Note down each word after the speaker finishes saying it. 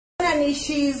And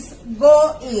she's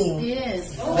going.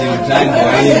 Yes.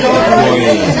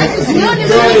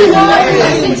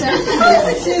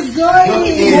 She's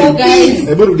going. Guys.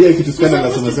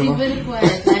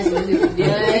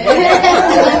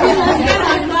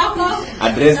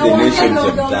 Address the nation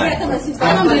Chemutai. I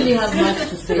don't really have much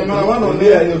to say.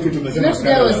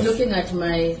 Today I was looking at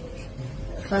my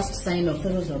first sign of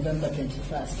November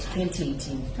 21st,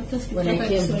 2018. When I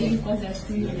came here.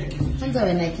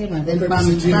 When I came and then bam.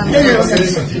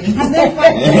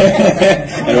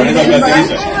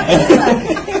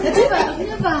 I've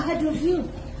never heard of you.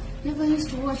 Never used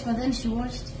to watch, but then she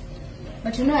watched.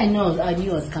 But you know, I knew I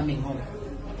was coming home.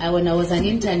 When I was an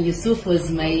intern, Yusuf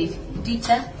was my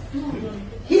teacher.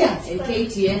 Here at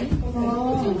KTN.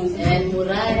 And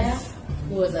Muraya,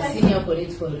 who was a senior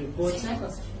political reporter.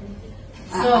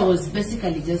 So I was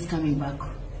basically just coming back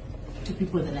to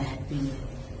people that I had been with.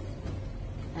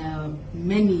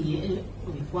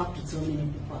 We've worked with so many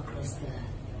people across the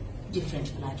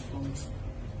different platforms.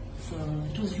 So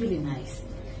it was really nice.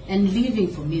 And leaving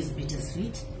for me is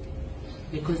bittersweet,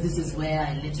 because this is where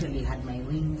I literally had my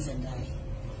wings, and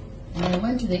I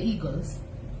went to the Eagles,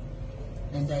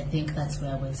 and I think that's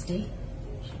where I will stay.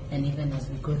 And even as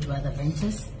we go to other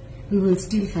ventures, we will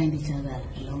still find each other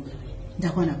along the way.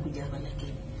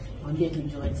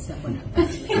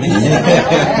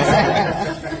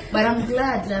 But I'm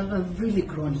glad I've really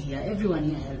grown here. Everyone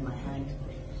here held my hand.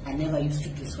 I never used to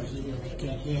do Swahili when I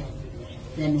came here.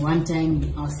 Then one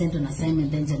time I was sent on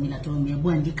assignment, then Jamila told me,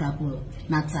 "Andika hapo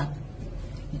WhatsApp."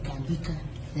 Nikaandika.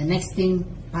 The next thing,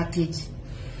 package.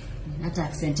 Hata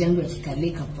accent yangu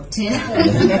ikalika potea.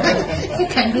 I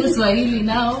can do Swahili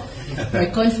now. My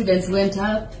confidence went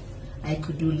up. I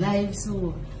could do live.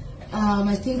 So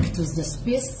I think it was the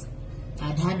space.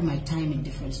 I'd had my time in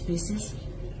different spaces.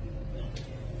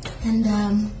 And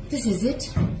this is it.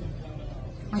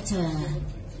 Acha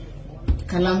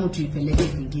kalamu tuipeleke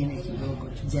kwingine kidogo.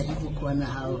 Tujaribu kuona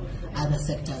how other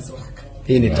sectors work.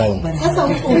 Hii ni town. Sasa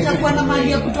utakuwa na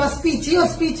mali ya kutoa speech. Hiyo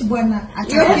speech bwana.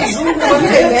 Hiyo kizungu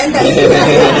imeenda.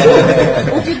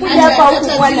 Ukikuja hapa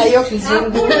huko bwana hiyo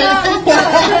kizungu.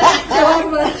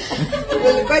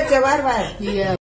 Kwa Chemutai. Yeah.